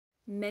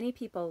Many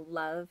people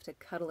love to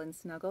cuddle and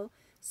snuggle,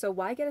 so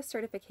why get a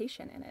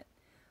certification in it?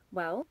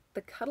 Well,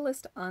 the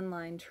Cuddlist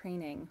online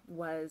training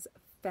was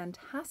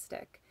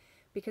fantastic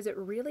because it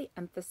really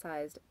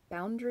emphasized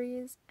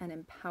boundaries and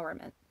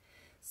empowerment.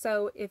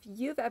 So if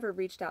you've ever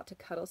reached out to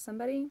cuddle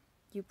somebody,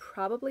 you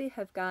probably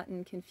have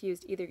gotten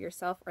confused, either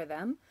yourself or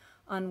them,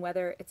 on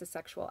whether it's a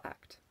sexual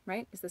act,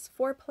 right? Is this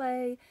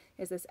foreplay?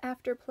 Is this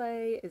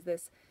afterplay? Is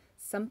this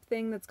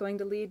something that's going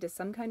to lead to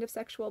some kind of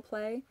sexual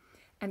play?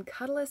 And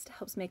Cuddlist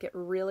helps make it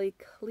really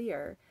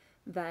clear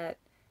that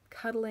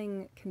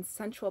cuddling,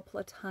 consensual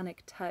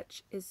platonic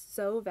touch is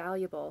so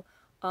valuable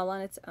all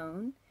on its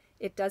own.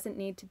 It doesn't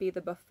need to be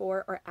the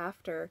before or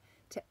after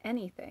to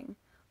anything,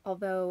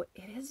 although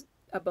it is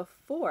a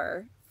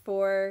before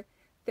for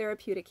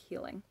therapeutic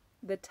healing.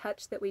 The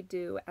touch that we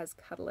do as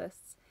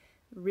cuddlists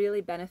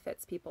really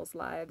benefits people's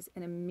lives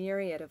in a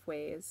myriad of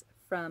ways,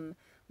 from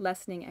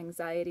lessening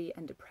anxiety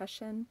and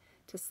depression,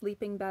 to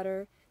sleeping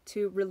better,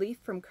 to relief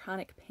from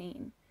chronic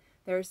pain.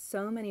 There are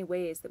so many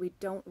ways that we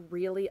don't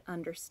really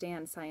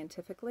understand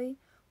scientifically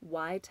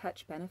why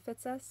touch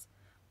benefits us,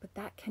 but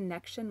that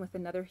connection with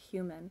another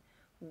human,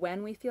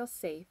 when we feel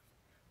safe,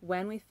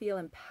 when we feel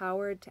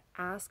empowered to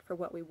ask for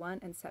what we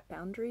want and set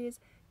boundaries,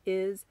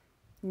 is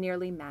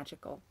nearly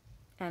magical.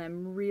 And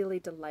I'm really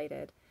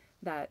delighted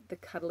that the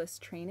Cuddlist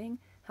training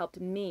helped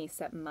me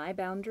set my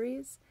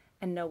boundaries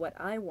and know what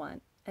I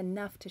want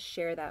enough to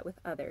share that with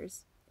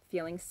others,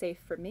 feeling safe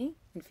for me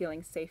and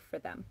feeling safe for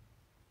them.